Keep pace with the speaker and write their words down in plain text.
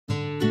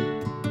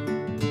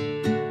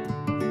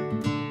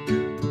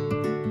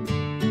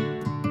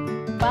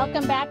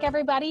Welcome back,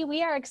 everybody.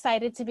 We are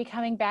excited to be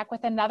coming back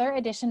with another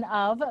edition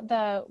of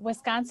the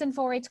Wisconsin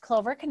 4-H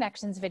Clover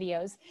Connections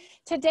videos.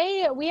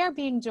 Today, we are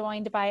being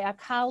joined by a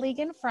colleague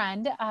and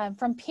friend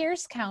from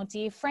Pierce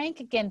County, Frank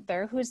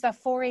Ginther, who's the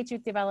 4-H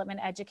youth development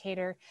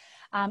educator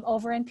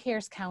over in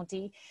Pierce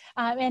County.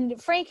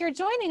 And Frank, you're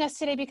joining us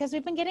today because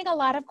we've been getting a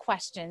lot of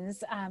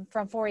questions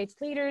from 4-H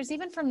leaders,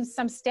 even from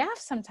some staff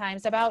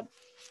sometimes, about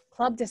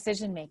club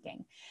decision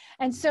making.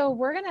 And so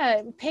we're going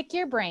to pick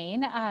your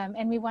brain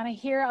and we want to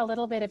hear a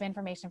little bit of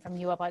information from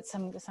you about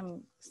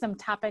some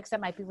topics that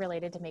might be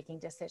related to making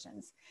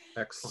decisions.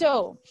 Excellent.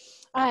 So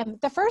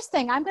the first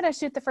thing, I'm going to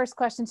shoot the first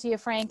question to you,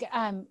 Frank.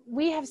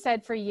 We have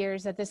said for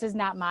years that this is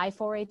not my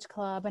 4-H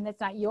club and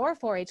it's not your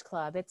 4-H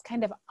club. It's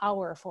kind of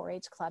our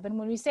 4-H club. And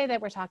when we say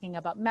that, we're talking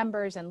about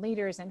members and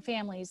leaders and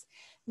families,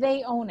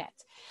 they own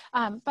it.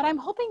 But I'm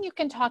hoping you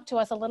can talk to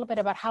us a little bit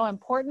about how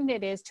important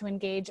it is to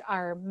engage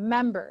our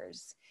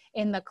members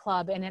in the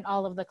club and in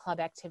all of the club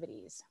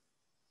activities.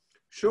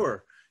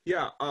 Sure.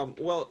 Yeah.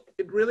 Well,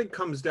 it really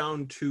comes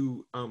down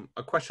to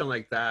a question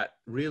like that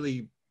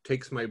really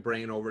takes my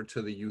brain over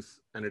to the youth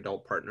and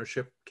adult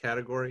partnership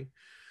category.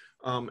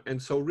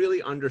 And so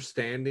really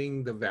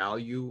understanding the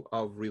value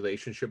of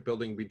relationship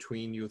building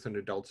between youth and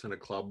adults in a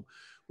club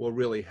will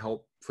really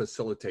help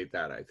facilitate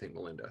that, I think,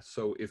 Melinda.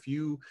 So if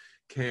you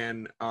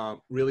can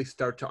really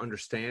start to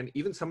understand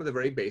even some of the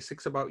very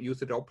basics about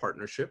youth adult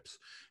partnerships,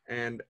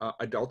 and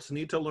adults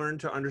need to learn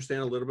to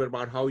understand a little bit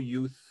about how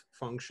youth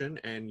function,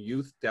 and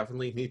youth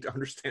definitely need to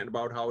understand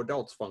about how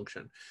adults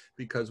function,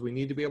 because we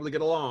need to be able to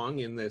get along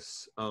in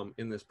this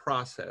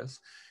process.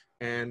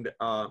 And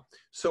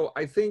so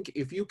I think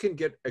if you can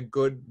get a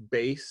good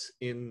base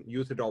in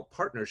youth adult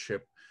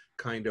partnership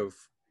kind of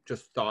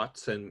just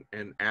thoughts and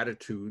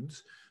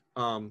attitudes,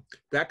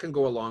 that can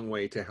go a long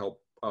way to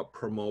help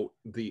promote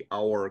the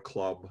our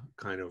club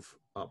kind of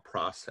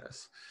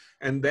process.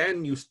 And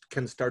then you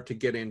can start to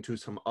get into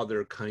some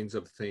other kinds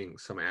of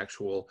things, some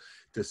actual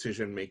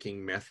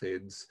decision-making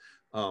methods,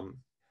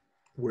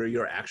 where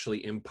you're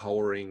actually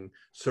empowering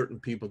certain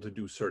people to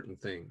do certain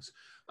things.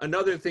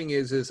 Another thing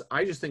is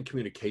I just think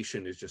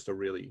communication is just a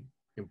really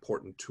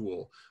important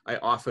tool. I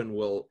often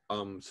will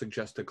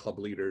suggest to club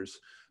leaders,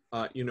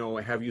 you know,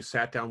 have you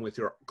sat down with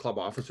your club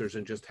officers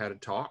and just had a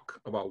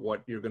talk about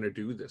what you're going to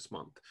do this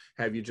month?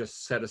 Have you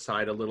just set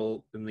aside a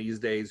little, in these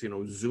days, you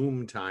know,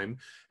 Zoom time,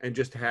 and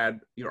just had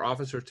your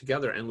officers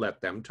together and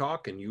let them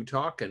talk and you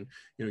talk, and,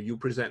 you know, you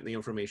present the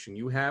information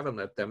you have and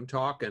let them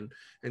talk,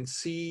 and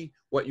see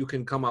what you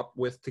can come up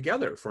with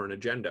together for an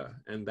agenda.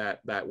 And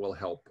that will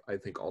help, I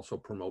think, also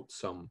promote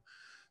some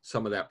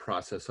of that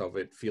process of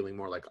it feeling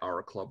more like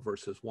our club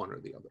versus one or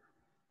the other.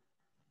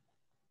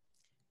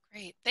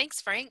 Great. Thanks,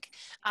 Frank.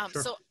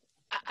 Sure. So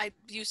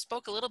you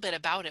spoke a little bit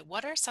about it.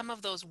 What are some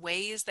of those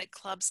ways that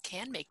clubs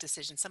can make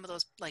decisions? Some of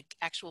those like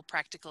actual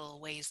practical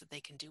ways that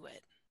they can do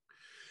it?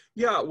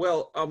 Yeah,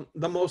 well,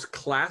 the most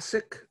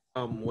classic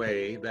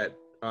way that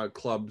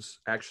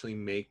clubs actually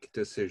make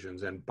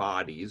decisions, and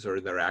bodies,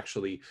 or they're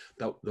actually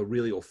the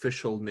really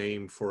official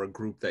name for a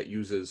group that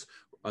uses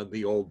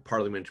the old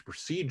parliamentary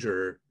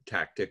procedure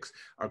tactics,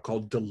 are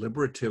called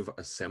deliberative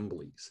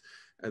assemblies.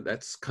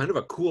 That's kind of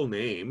a cool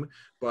name,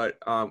 but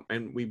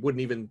and we wouldn't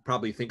even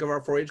probably think of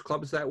our 4-H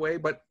clubs that way,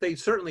 but they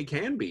certainly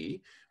can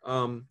be.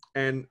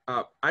 And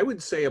I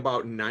would say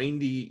about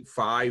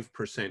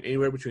 95%,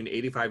 anywhere between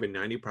 85 and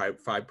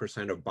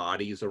 95% of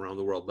bodies around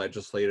the world,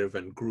 legislative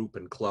and group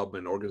and club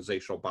and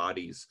organizational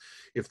bodies,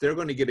 if they're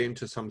going to get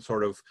into some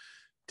sort of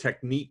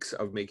techniques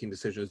of making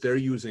decisions, they're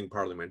using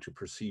parliamentary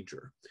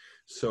procedure.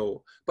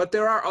 So, but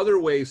there are other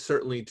ways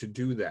certainly to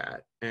do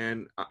that.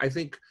 And I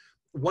think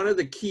one of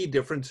the key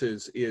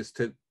differences is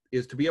to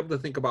be able to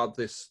think about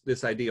this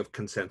idea of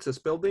consensus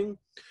building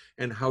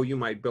and how you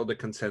might build a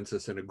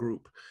consensus in a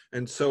group.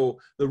 And so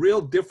the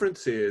real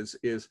difference is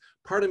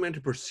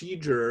parliamentary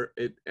procedure,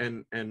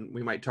 and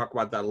we might talk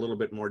about that a little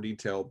bit more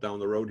detail down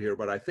the road here,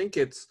 but I think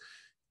it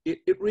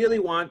really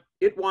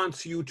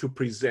wants you to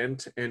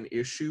present an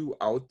issue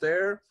out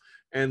there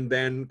and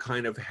then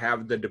kind of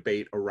have the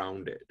debate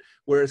around it.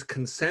 Whereas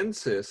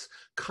consensus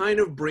kind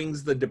of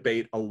brings the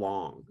debate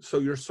along. So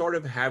you're sort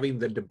of having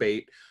the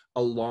debate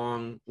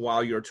along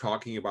while you're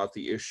talking about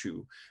the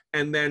issue.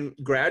 And then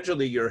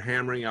gradually you're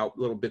hammering out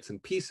little bits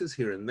and pieces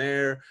here and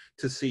there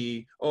to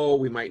see, oh,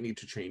 we might need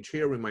to change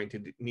here. We might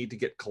need to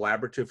get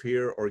collaborative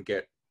here,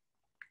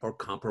 or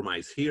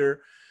compromise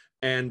here.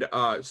 And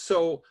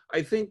so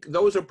I think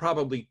those are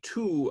probably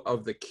two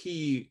of the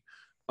key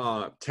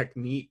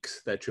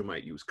techniques that you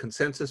might use: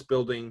 consensus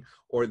building,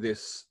 or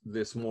this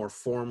more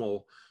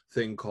formal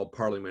thing called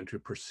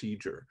parliamentary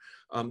procedure.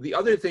 The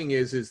other thing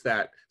is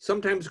that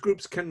sometimes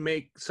groups can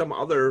make some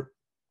other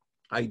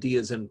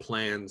ideas and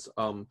plans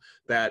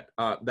that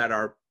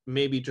are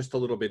maybe just a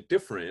little bit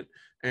different,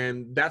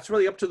 and that's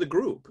really up to the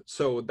group.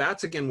 So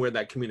that's again where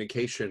that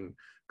communication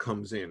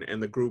comes in,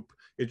 and the group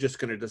is just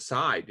going to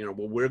decide, you know,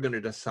 well, we're going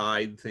to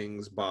decide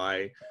things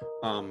by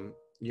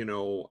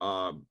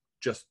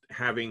just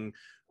having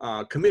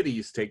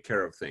committees take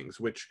care of things,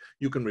 which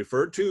you can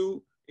refer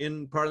to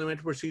in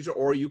parliamentary procedure,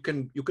 or you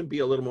can be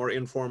a little more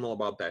informal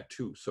about that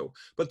too. So,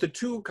 but the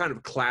two kind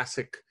of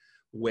classic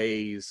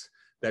ways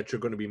that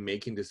you're going to be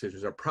making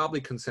decisions are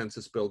probably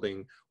consensus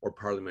building or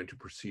parliamentary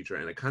procedure.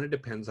 And it kind of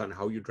depends on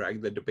how you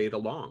drag the debate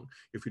along.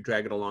 If you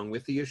drag it along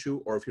with the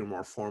issue, or if you're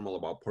more formal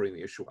about putting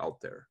the issue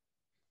out there.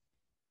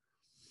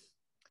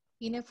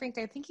 You know, Frank,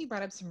 I think you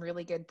brought up some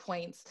really good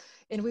points.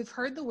 And we've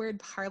heard the word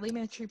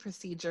parliamentary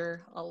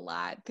procedure a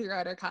lot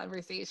throughout our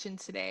conversation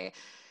today.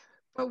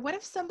 But what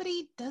if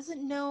somebody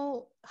doesn't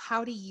know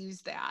how to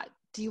use that?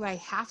 Do I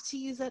have to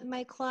use it in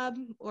my club?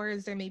 Or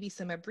is there maybe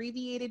some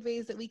abbreviated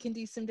ways that we can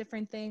do some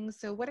different things?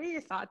 So what are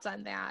your thoughts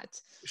on that?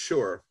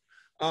 Sure.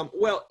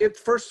 Well,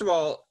 first of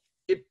all,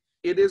 it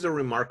is a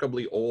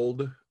remarkably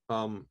old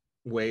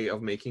way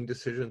of making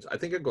decisions. I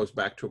think it goes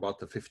back to about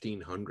the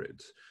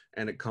 1500s,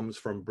 and it comes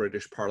from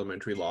British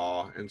parliamentary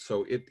law, and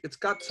so it's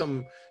got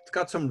some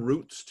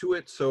roots to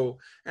it. So,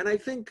 and I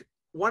think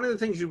one of the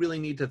things you really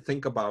need to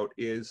think about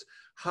is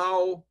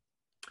how,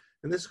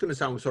 and this is going to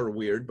sound sort of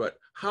weird, but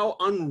how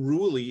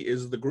unruly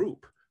is the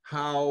group?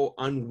 How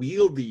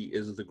unwieldy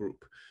is the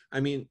group? I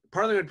mean,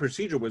 parliamentary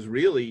procedure was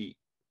really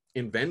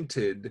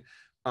invented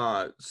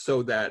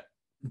so that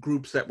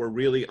groups that were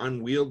really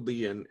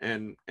unwieldy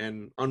and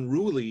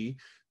unruly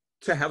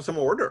to have some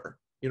order,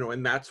 you know,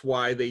 and that's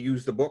why they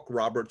used the book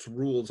Robert's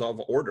Rules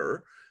of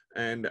Order.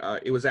 And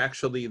it was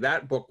actually,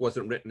 that book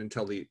wasn't written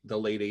until the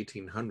late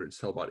 1800s,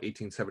 till about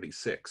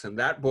 1876. And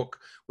that book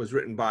was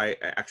written by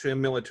actually a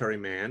military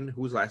man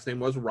whose last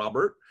name was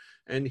Robert.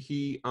 And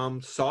he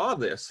saw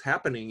this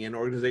happening in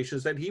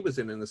organizations that he was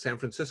in the San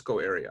Francisco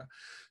area.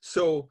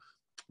 So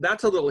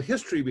that's a little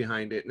history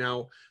behind it.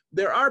 Now,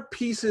 there are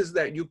pieces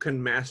that you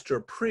can master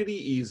pretty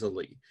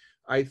easily.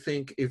 I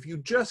think if you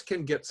just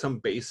can get some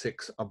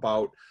basics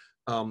about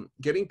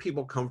getting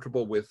people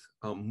comfortable with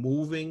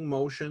moving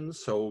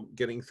motions, so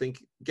getting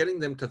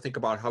them to think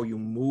about how you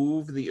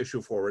move the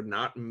issue forward,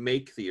 not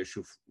make the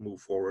issue move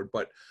forward,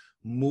 but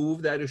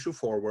move that issue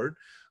forward.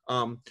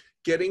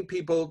 Getting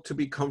people to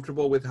be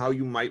comfortable with how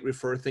you might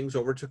refer things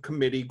over to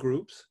committee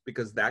groups,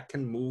 because that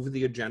can move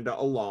the agenda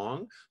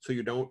along, so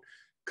you don't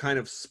kind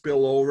of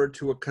spill over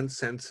to a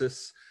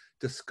consensus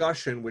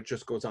discussion, which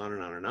just goes on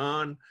and on and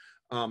on.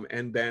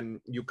 And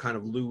then you kind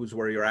of lose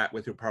where you're at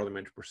with your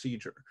parliamentary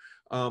procedure.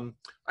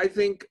 I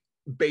think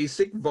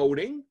basic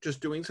voting,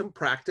 just doing some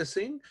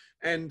practicing,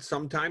 and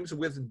sometimes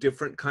with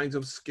different kinds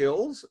of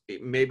skills.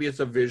 Maybe it's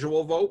a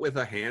visual vote with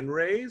a hand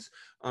raise.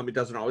 It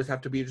doesn't always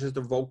have to be just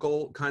a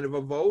vocal kind of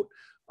a vote.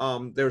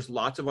 There's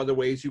lots of other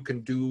ways you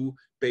can do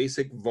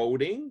basic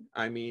voting.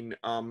 I mean,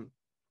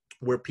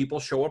 where people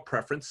show a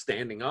preference,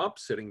 standing up,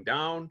 sitting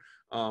down,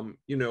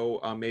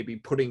 maybe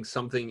putting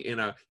something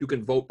in you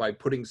can vote by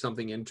putting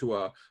something into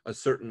a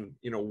certain,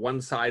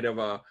 one side of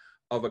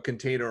a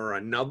container or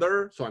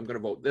another. So I'm going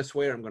to vote this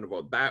way, or I'm going to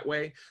vote that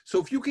way.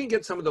 So if you can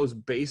get some of those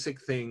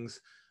basic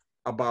things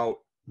about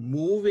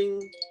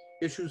moving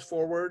issues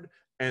forward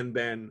and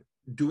then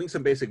doing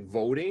some basic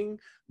voting,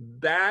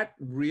 that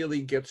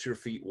really gets your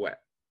feet wet.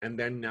 And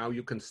then now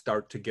you can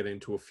start to get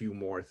into a few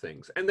more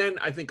things. And then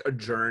I think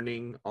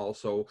adjourning,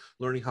 also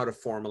learning how to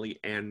formally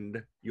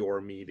end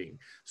your meeting.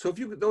 So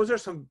those are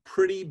some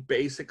pretty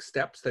basic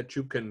steps that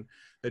you can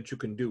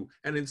do.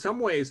 And in some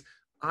ways,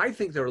 I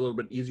think they're a little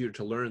bit easier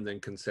to learn than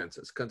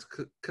consensus.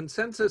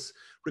 Consensus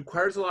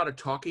requires a lot of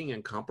talking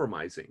and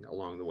compromising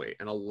along the way,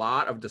 and a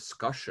lot of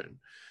discussion.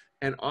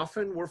 And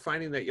often we're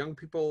finding that young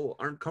people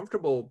aren't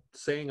comfortable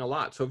saying a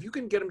lot. So if you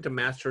can get them to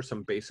master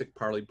some basic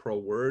Parley Pro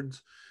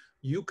words,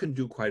 you can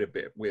do quite a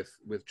bit with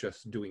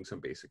just doing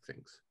some basic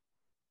things.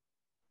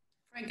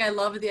 Frank, I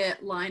love the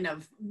line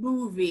of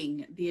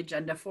moving the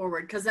agenda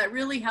forward, because that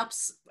really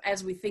helps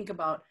as we think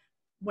about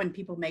when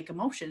people make a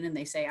motion and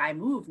they say, I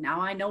move.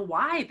 Now I know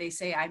why they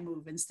say I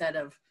move instead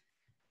of,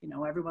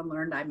 everyone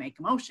learned I make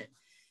a motion.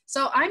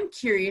 So I'm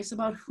curious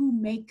about who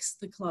makes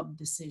the club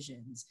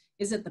decisions.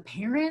 Is it the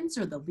parents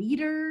or the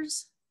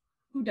leaders?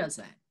 Who does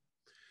that?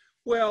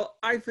 Well,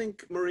 I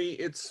think, Marie,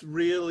 it's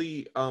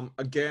really,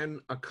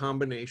 again, a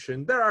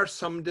combination. There are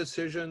some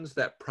decisions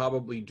that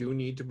probably do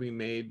need to be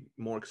made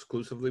more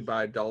exclusively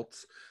by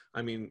adults.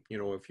 I mean,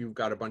 if you've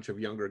got a bunch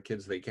of younger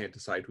kids, they can't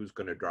decide who's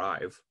going to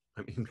drive.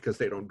 I mean, because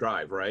they don't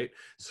drive, right?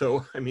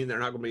 So, I mean, they're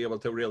not going to be able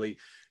to really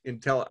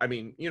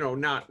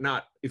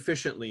not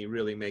efficiently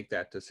really make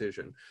that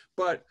decision.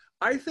 But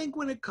I think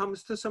when it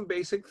comes to some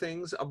basic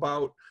things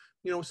about,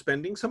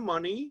 spending some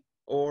money,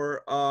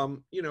 or,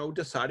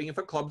 deciding if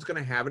a club's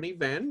going to have an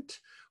event,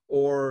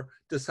 or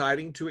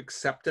deciding to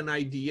accept an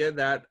idea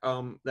that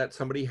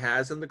somebody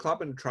has in the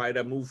club and try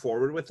to move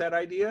forward with that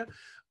idea.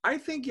 I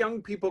think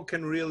young people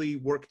can really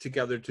work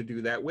together to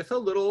do that with a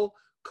little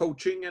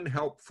coaching and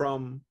help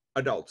from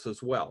adults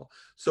as well.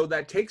 So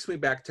that takes me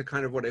back to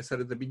kind of what I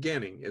said at the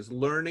beginning, is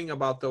learning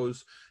about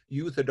those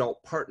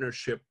youth-adult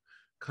partnership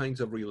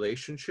kinds of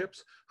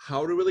relationships,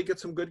 how to really get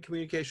some good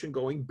communication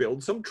going,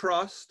 build some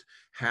trust,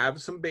 have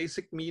some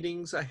basic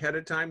meetings ahead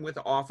of time with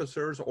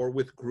officers or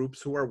with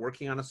groups who are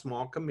working on a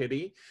small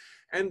committee.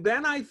 And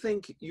then I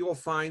think you'll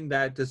find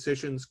that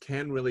decisions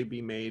can really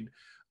be made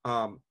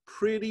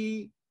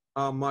pretty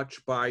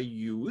much by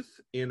youth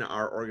in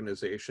our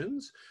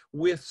organizations,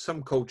 with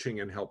some coaching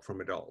and help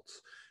from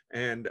adults.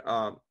 And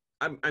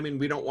I mean,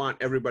 we don't want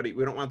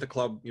the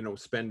club, you know,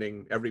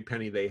 spending every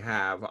penny they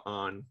have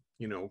on,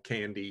 you know,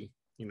 candy,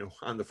 you know,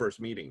 on the first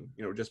meeting,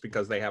 you know, just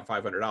because they have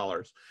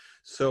 $500.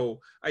 So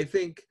I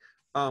think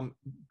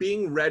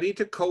being ready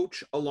to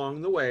coach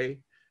along the way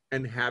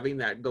and having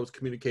those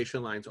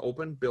communication lines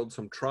open, build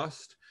some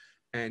trust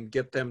and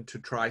get them to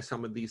try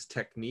some of these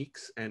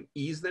techniques and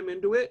ease them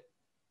into it,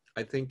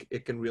 I think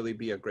it can really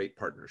be a great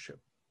partnership.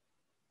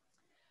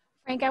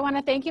 Frank, I want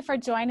to thank you for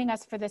joining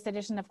us for this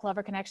edition of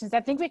Clover Connections. I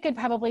think we could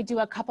probably do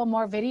a couple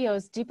more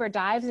videos, deeper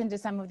dives into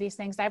some of these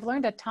things. I've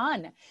learned a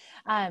ton.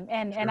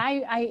 And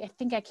I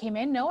think I came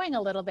in knowing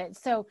a little bit.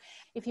 So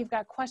if you've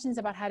got questions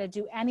about how to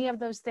do any of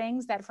those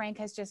things that Frank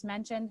has just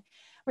mentioned,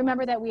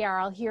 remember that we are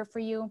all here for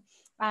you.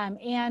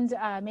 And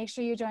make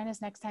sure you join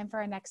us next time for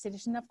our next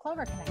edition of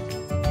Clover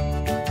Connections.